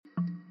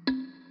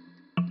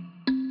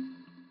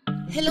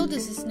Hello,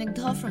 this is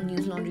Snigdha from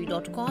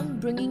newslaundry.com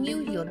bringing you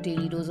your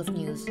daily dose of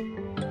news.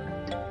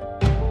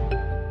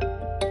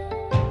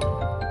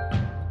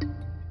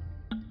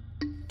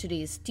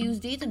 Today is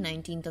Tuesday, the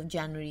 19th of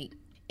January.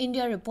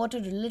 India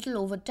reported a little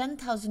over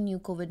 10,000 new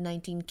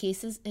COVID-19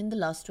 cases in the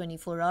last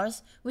 24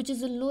 hours, which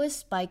is the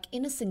lowest spike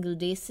in a single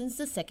day since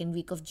the second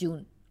week of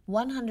June.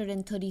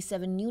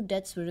 137 new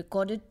deaths were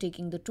recorded,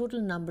 taking the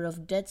total number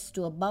of deaths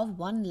to above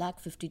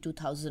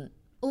 1,52,000.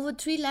 Over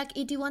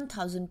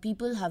 3,81,000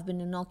 people have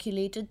been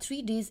inoculated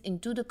 3 days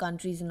into the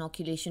country's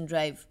inoculation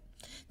drive.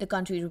 The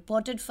country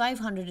reported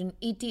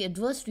 580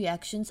 adverse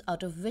reactions,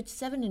 out of which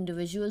 7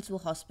 individuals were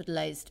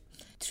hospitalized.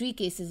 3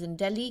 cases in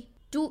Delhi,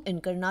 2 in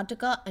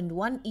Karnataka and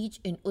 1 each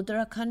in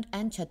Uttarakhand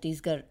and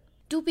Chhattisgarh.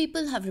 2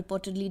 people have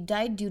reportedly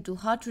died due to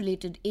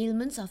heart-related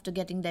ailments after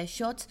getting their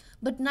shots,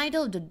 but neither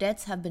of the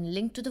deaths have been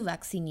linked to the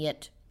vaccine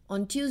yet.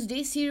 On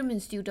Tuesday, Serum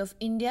Institute of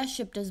India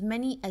shipped as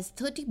many as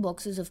 30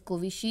 boxes of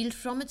Covishield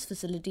from its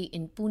facility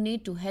in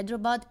Pune to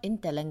Hyderabad in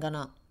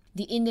Telangana.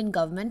 The Indian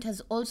government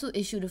has also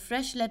issued a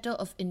fresh letter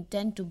of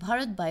intent to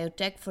Bharat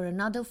Biotech for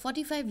another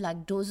 45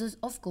 lakh doses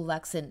of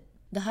Covaxin.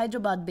 The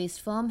Hyderabad-based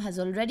firm has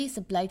already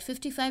supplied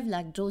 55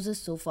 lakh doses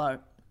so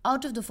far.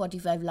 Out of the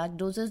 45 lakh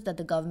doses that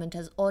the government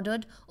has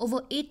ordered,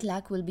 over 8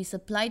 lakh will be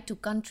supplied to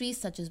countries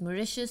such as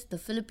Mauritius, the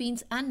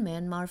Philippines and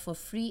Myanmar for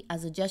free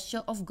as a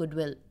gesture of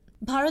goodwill.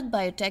 Bharat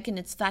Biotech, in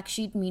its fact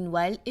sheet,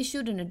 meanwhile,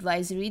 issued an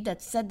advisory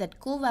that said that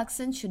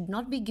Covaxin should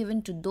not be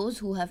given to those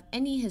who have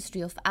any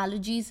history of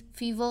allergies,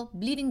 fever,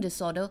 bleeding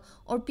disorder,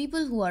 or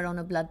people who are on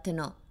a blood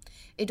thinner.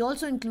 It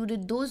also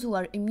included those who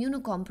are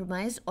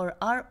immunocompromised or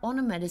are on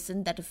a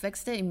medicine that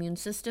affects their immune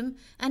system,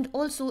 and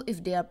also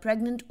if they are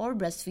pregnant or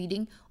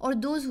breastfeeding, or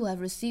those who have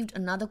received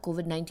another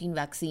COVID-19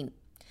 vaccine.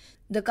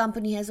 The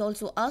company has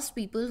also asked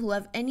people who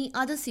have any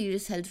other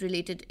serious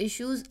health-related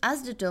issues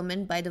as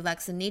determined by the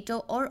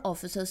vaccinator or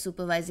officer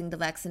supervising the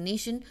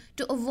vaccination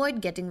to avoid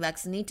getting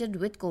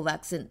vaccinated with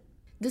Covaxin.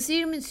 The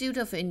Serum Institute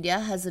of India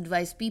has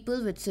advised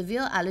people with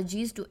severe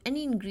allergies to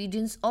any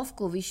ingredients of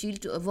Covishield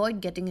to avoid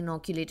getting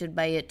inoculated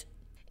by it.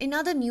 In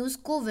other news,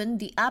 CoWIN,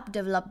 the app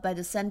developed by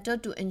the Centre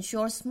to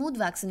ensure smooth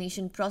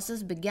vaccination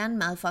process, began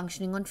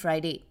malfunctioning on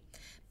Friday.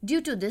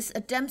 Due to this,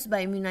 attempts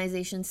by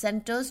immunization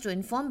centers to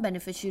inform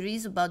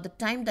beneficiaries about the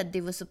time that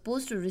they were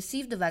supposed to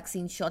receive the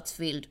vaccine shots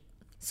failed.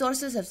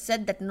 Sources have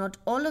said that not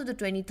all of the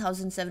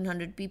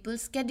 20,700 people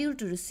scheduled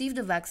to receive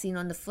the vaccine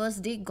on the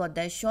first day got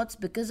their shots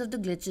because of the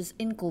glitches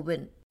in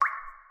CoWIN.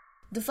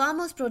 The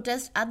farmers'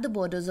 protest at the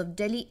borders of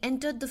Delhi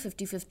entered the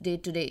 55th day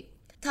today.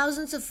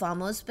 Thousands of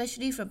farmers,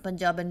 especially from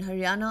Punjab and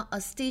Haryana,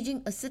 are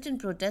staging a sit-in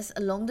protest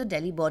along the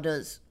Delhi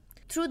borders.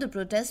 Through the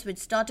protests, which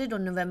started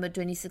on November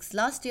 26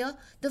 last year,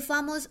 the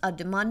farmers are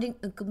demanding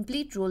a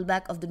complete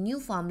rollback of the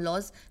new farm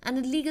laws and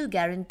a legal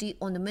guarantee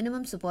on the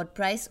minimum support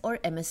price or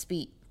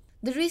MSP.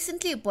 The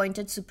recently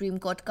appointed Supreme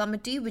Court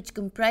committee, which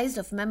comprised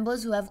of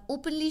members who have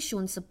openly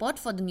shown support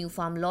for the new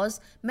farm laws,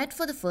 met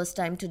for the first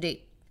time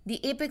today.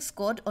 The Apex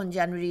Court on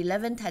January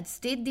 11th had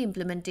stayed the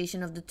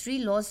implementation of the 3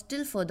 laws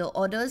till further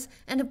orders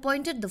and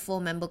appointed the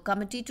 4-member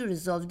committee to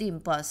resolve the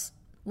impasse.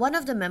 One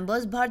of the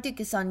members, Bharatiya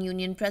Kisan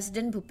Union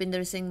President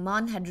Bhupinder Singh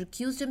Maan, had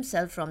recused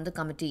himself from the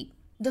committee.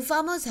 The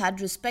farmers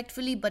had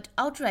respectfully but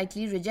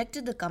outrightly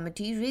rejected the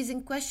committee,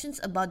 raising questions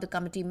about the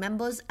committee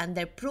members and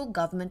their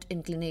pro-government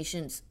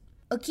inclinations.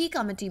 A key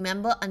committee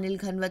member, Anil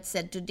Ghanwat,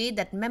 said today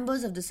that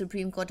members of the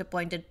Supreme Court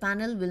appointed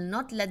panel will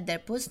not let their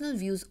personal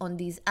views on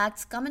these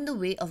acts come in the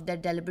way of their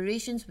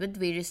deliberations with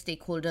various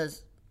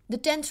stakeholders. The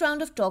 10th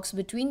round of talks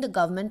between the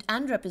government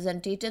and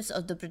representatives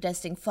of the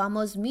protesting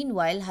farmers,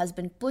 meanwhile, has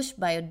been pushed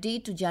by a day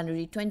to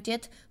January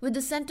 20th, with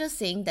the centre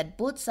saying that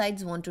both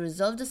sides want to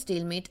resolve the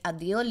stalemate at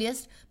the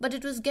earliest, but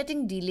it was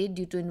getting delayed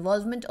due to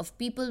involvement of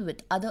people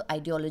with other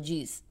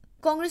ideologies.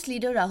 Congress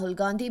leader Rahul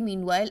Gandhi,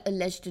 meanwhile,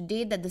 alleged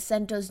today that the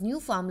centre's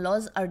new farm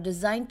laws are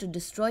designed to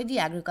destroy the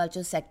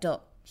agriculture sector.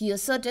 He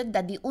asserted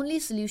that the only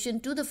solution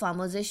to the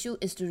farmers' issue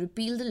is to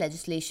repeal the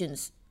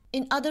legislations.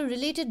 In other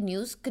related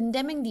news,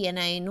 condemning the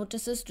NIA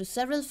notices to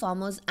several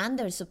farmers and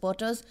their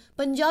supporters,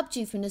 Punjab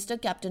Chief Minister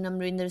Captain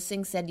Amarinder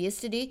Singh said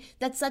yesterday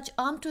that such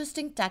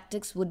arm-twisting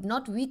tactics would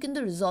not weaken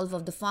the resolve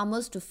of the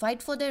farmers to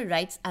fight for their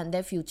rights and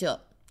their future.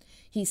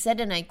 He said,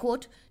 and I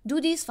quote,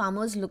 "Do these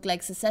farmers look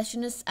like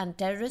secessionists and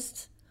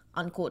terrorists?"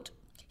 Unquote.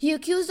 He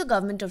accused the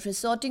government of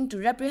resorting to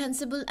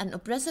reprehensible and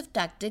oppressive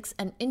tactics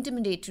and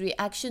intimidatory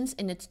actions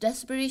in its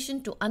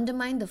desperation to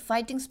undermine the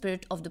fighting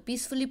spirit of the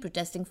peacefully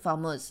protesting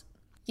farmers.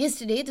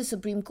 Yesterday, the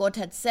Supreme Court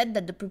had said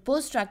that the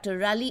proposed tractor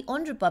rally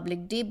on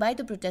Republic Day by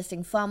the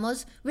protesting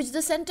farmers, which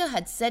the centre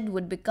had said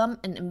would become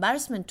an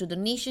embarrassment to the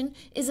nation,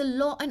 is a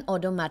law and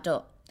order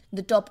matter.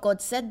 The top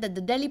court said that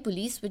the Delhi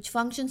Police, which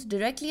functions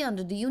directly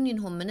under the Union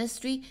Home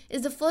Ministry,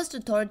 is the first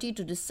authority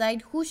to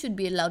decide who should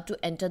be allowed to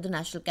enter the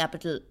national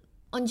capital.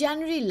 On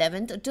January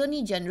 11th,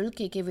 Attorney General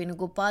K.K.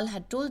 Venugopal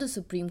had told the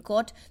Supreme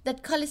Court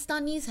that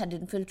Khalistanis had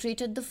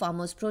infiltrated the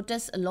farmers'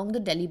 protests along the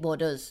Delhi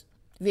borders.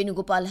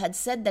 Venugopal had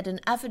said that an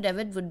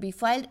affidavit would be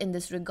filed in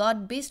this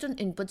regard based on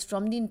inputs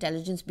from the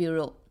Intelligence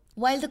Bureau.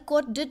 While the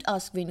court did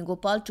ask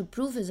Venugopal to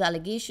prove his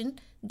allegation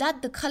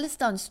that the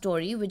Khalistan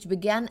story, which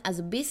began as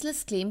a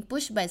baseless claim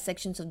pushed by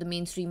sections of the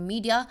mainstream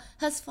media,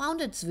 has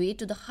found its way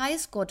to the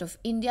highest court of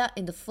India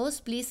in the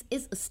first place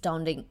is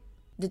astounding.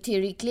 The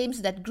theory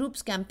claims that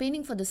groups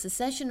campaigning for the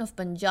secession of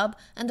Punjab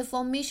and the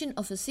formation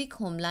of a Sikh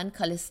homeland,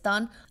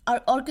 Khalistan,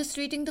 are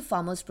orchestrating the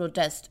farmers'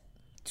 protest.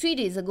 3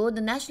 days ago, the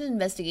National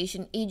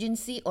Investigation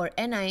Agency or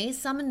NIA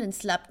summoned and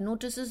slapped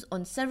notices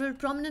on several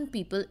prominent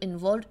people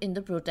involved in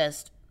the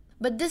protest.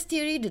 But this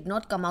theory did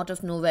not come out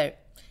of nowhere.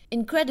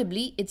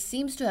 Incredibly, it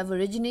seems to have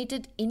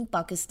originated in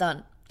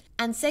Pakistan.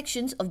 And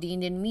sections of the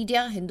Indian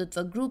media,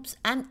 Hindutva groups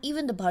and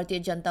even the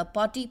Bharatiya Janata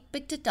Party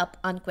picked it up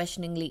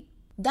unquestioningly.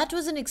 That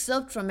was an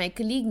excerpt from my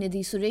colleague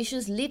Nidhi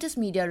Suresh's latest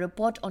media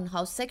report on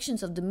how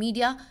sections of the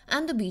media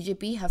and the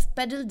BJP have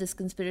peddled this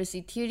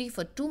conspiracy theory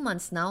for 2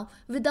 months now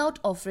without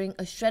offering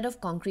a shred of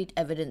concrete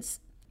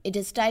evidence. It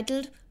is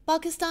titled,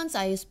 Pakistan's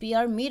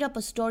ISPR made up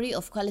a story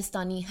of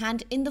Khalistani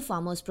hand in the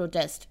farmers'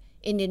 protest.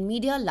 Indian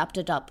media lapped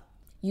it up.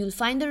 You'll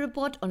find the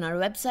report on our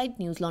website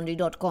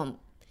newslaundry.com.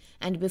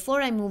 And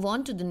before I move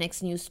on to the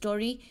next news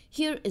story,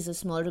 here is a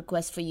small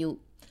request for you.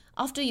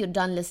 After you're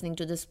done listening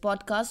to this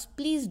podcast,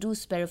 please do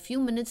spare a few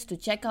minutes to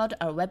check out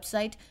our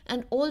website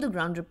and all the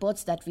ground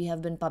reports that we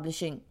have been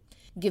publishing.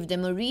 Give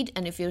them a read,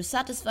 and if you're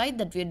satisfied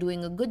that we're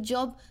doing a good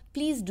job,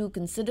 please do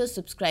consider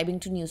subscribing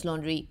to News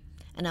Laundry.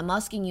 And I'm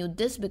asking you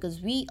this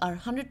because we are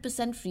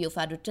 100% free of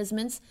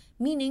advertisements,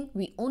 meaning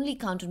we only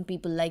count on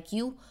people like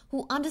you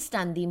who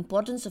understand the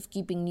importance of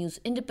keeping news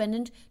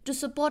independent to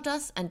support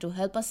us and to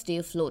help us stay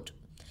afloat.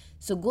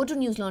 So go to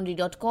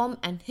newslaundry.com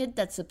and hit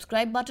that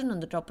subscribe button on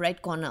the top right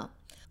corner.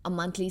 A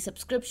monthly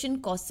subscription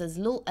costs as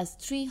low as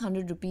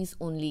 300 rupees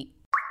only.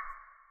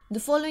 The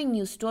following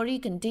news story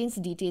contains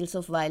details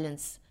of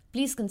violence.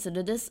 Please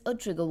consider this a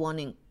trigger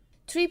warning.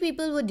 3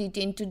 people were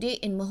detained today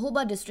in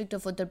Mahoba district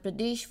of Uttar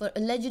Pradesh for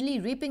allegedly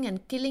raping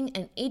and killing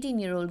an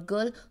 18-year-old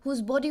girl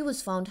whose body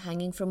was found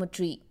hanging from a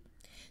tree.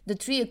 The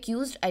 3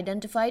 accused,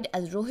 identified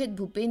as Rohit,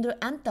 Bhupendra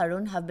and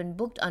Tarun, have been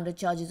booked under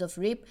charges of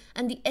rape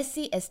and the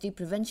SC/ST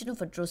Prevention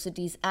of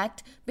Atrocities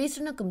Act based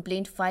on a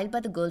complaint filed by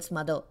the girl's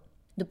mother.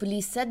 The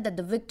police said that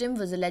the victim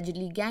was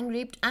allegedly gang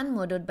raped and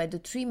murdered by the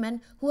 3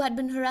 men who had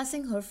been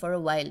harassing her for a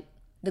while.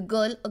 The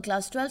girl, a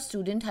class 12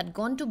 student, had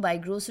gone to buy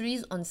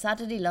groceries on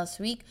Saturday last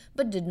week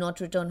but did not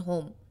return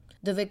home.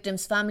 The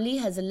victim's family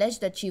has alleged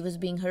that she was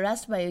being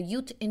harassed by a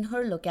youth in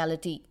her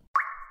locality.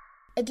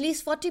 At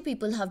least 40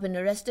 people have been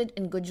arrested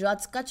in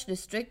Gujarat's Kutch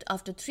district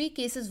after 3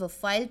 cases were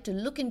filed to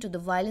look into the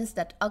violence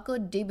that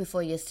occurred day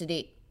before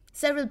yesterday.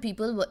 Several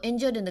people were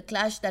injured in the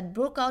clash that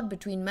broke out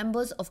between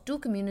members of 2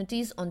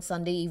 communities on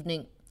Sunday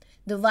evening.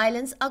 The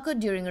violence occurred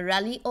during a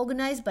rally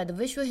organized by the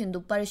Vishwa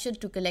Hindu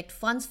Parishad to collect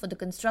funds for the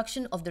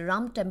construction of the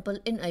Ram Temple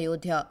in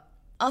Ayodhya.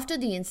 After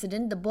the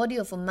incident, the body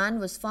of a man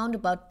was found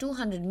about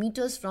 200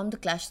 meters from the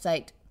clash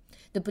site.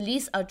 The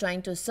police are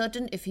trying to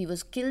ascertain if he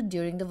was killed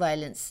during the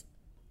violence.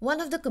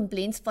 One of the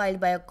complaints filed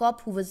by a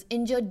cop who was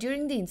injured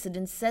during the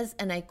incident says,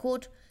 and I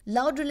quote,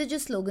 "Loud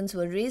religious slogans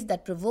were raised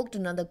that provoked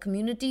another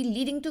community,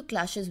 leading to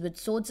clashes with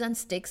swords and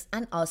sticks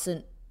and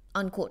arson."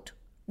 Unquote.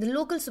 The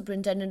local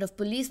superintendent of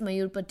police,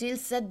 Mayur Patel,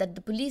 said that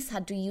the police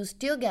had to use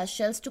tear gas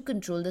shells to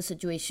control the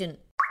situation.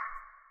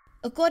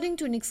 According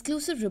to an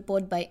exclusive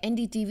report by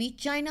NDTV,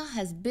 China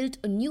has built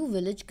a new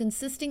village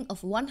consisting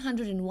of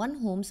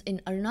 101 homes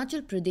in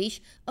Arunachal Pradesh,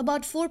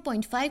 about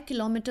 4.5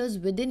 kilometers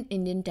within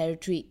Indian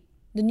territory.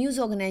 The news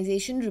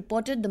organization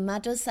reported the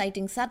matter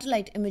citing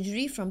satellite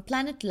imagery from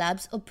Planet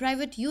Labs, a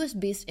private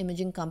US-based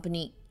imaging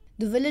company.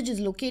 The village is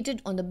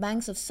located on the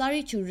banks of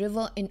Sarichu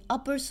River in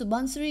Upper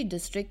Subansiri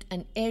district,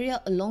 an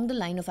area along the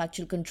line of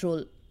actual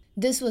control.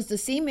 This was the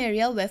same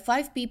area where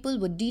 5 people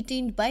were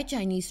detained by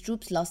Chinese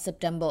troops last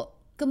September.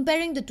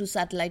 Comparing the 2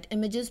 satellite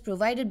images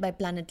provided by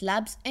Planet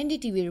Labs,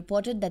 NDTV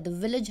reported that the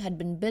village had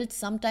been built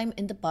sometime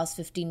in the past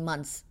 15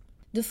 months.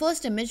 The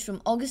first image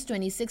from August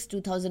 26,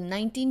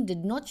 2019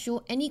 did not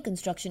show any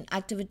construction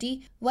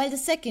activity, while the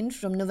second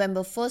from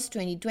November 1,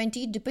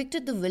 2020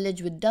 depicted the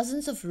village with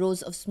dozens of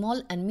rows of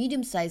small and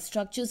medium-sized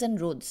structures and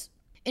roads.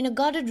 In a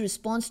guarded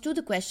response to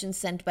the questions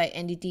sent by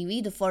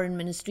NDTV, the Foreign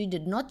Ministry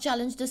did not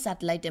challenge the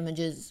satellite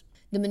images.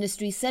 The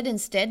ministry said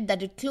instead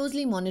that it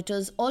closely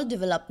monitors all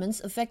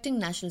developments affecting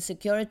national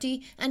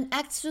security and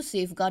acts to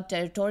safeguard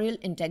territorial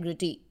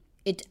integrity.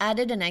 It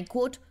added, and I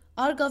quote,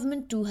 "Our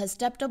government too has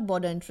stepped up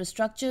border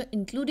infrastructure,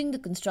 including the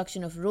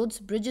construction of roads,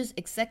 bridges,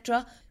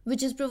 etc.,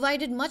 which has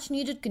provided much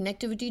needed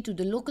connectivity to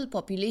the local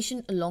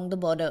population along the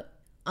border."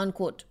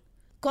 Unquote.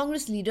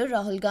 Congress leader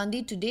Rahul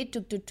Gandhi today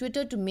took to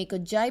Twitter to make a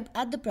jibe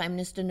at the Prime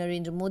Minister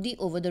Narendra Modi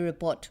over the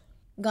report.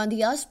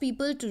 Gandhi asked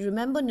people to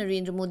remember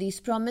Narendra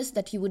Modi's promise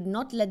that he would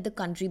not let the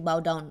country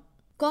bow down.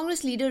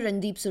 Congress leader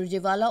Randeep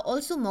Surjewala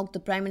also mocked the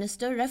Prime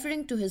Minister,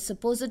 referring to his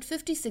supposed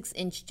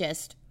 56-inch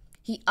chest.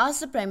 He asked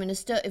the Prime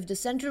Minister if the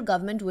central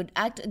government would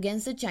act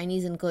against the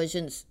Chinese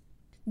incursions.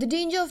 The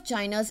danger of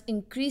China's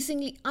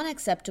increasingly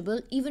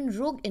unacceptable, even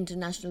rogue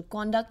international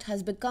conduct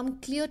has become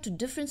clear to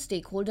different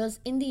stakeholders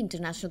in the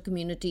international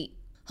community.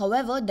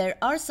 However, there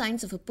are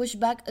signs of a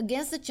pushback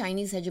against the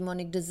Chinese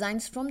hegemonic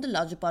designs from the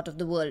larger part of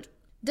the world.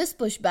 This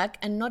pushback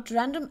and not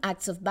random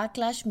acts of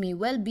backlash may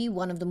well be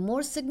one of the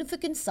more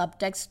significant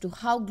subtexts to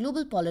how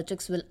global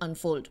politics will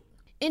unfold.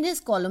 In his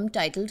column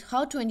titled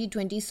How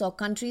 2020 Saw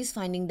Countries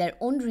Finding Their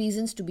Own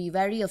Reasons to Be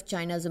Wary of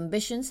China's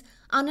Ambitions,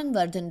 Anand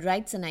Vardhan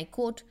writes, and I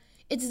quote,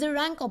 "It's the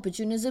rank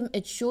opportunism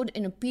it showed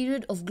in a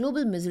period of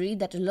global misery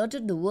that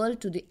alerted the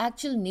world to the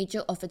actual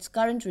nature of its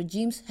current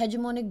regime's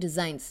hegemonic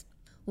designs.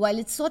 While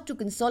it sought to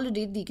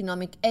consolidate the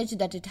economic edge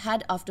that it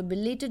had after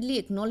belatedly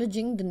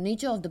acknowledging the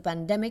nature of the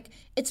pandemic,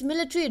 its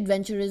military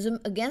adventurism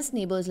against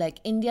neighbors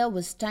like India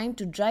was timed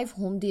to drive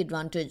home the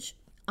advantage."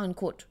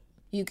 Unquote.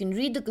 You can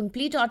read the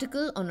complete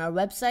article on our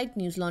website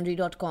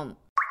newslaundry.com.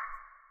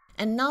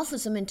 And now for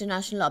some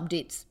international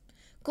updates.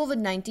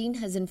 COVID-19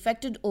 has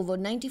infected over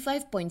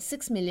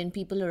 95.6 million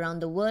people around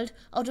the world,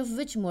 out of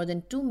which more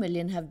than 2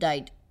 million have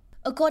died.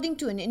 According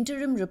to an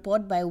interim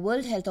report by a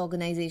World Health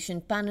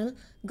Organization panel,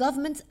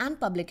 governments and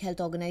public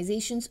health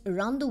organizations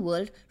around the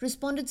world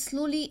responded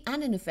slowly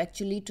and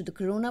ineffectually to the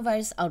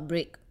coronavirus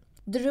outbreak.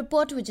 The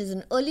report, which is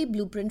an early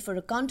blueprint for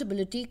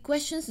accountability,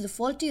 questions the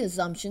faulty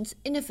assumptions,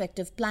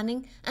 ineffective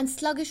planning, and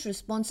sluggish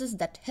responses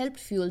that helped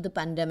fuel the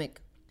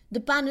pandemic. The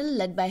panel,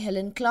 led by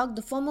Helen Clark,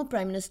 the former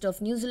Prime Minister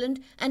of New Zealand,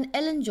 and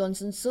Ellen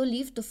Johnson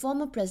Sirleaf, the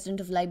former President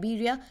of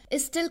Liberia,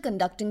 is still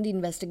conducting the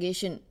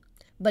investigation.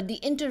 But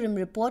the interim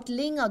report,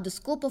 laying out the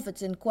scope of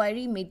its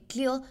inquiry, made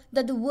clear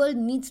that the world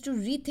needs to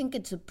rethink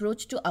its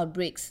approach to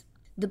outbreaks.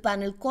 The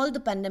panel called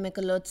the pandemic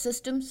alert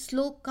system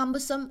slow,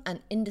 cumbersome,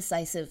 and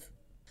indecisive.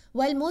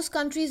 While most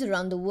countries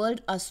around the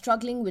world are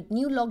struggling with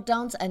new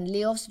lockdowns and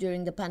layoffs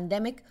during the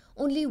pandemic,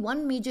 only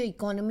one major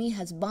economy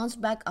has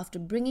bounced back after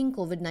bringing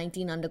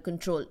COVID-19 under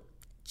control: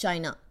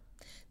 China.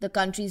 The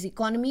country's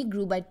economy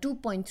grew by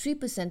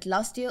 2.3%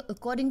 last year,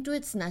 according to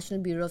its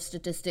National Bureau of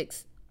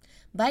Statistics.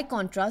 By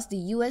contrast, the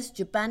US,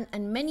 Japan,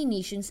 and many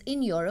nations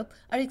in Europe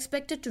are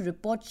expected to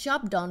report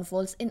sharp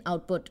downfalls in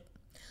output.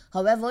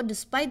 However,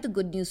 despite the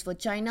good news for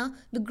China,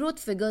 the growth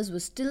figures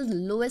were still the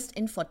lowest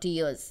in 40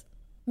 years.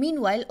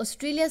 Meanwhile,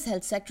 Australia's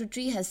Health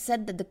Secretary has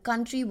said that the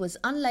country was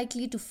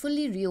unlikely to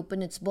fully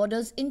reopen its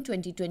borders in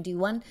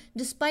 2021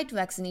 despite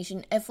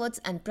vaccination efforts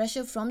and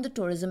pressure from the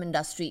tourism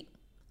industry.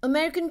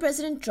 American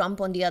President Trump,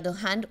 on the other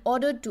hand,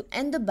 ordered to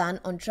end the ban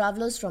on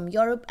travelers from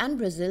Europe and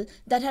Brazil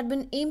that had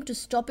been aimed to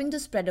stopping the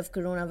spread of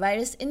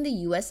coronavirus in the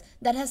US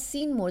that has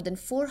seen more than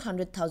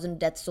 400,000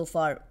 deaths so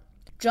far.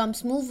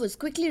 Trump's move was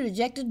quickly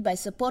rejected by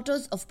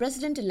supporters of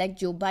President-elect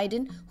Joe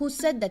Biden, who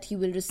said that he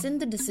will rescind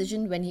the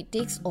decision when he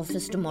takes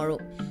office tomorrow.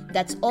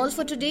 That's all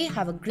for today.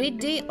 Have a great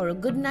day or a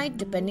good night,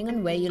 depending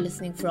on where you're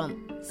listening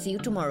from. See you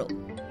tomorrow.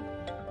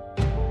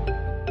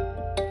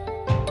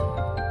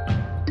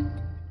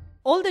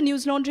 All the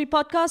News Laundry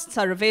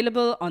podcasts are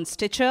available on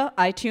Stitcher,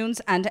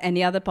 iTunes, and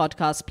any other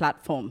podcast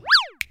platform.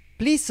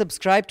 Please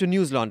subscribe to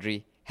News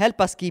Laundry. Help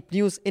us keep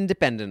news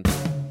independent.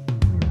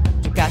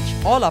 To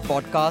catch all our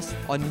podcasts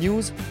on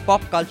news,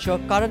 pop culture,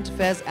 current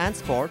affairs, and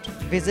sport,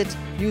 visit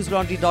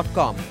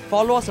newslaundry.com.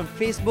 Follow us on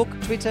Facebook,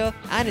 Twitter,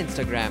 and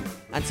Instagram,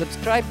 and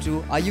subscribe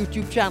to our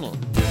YouTube channel.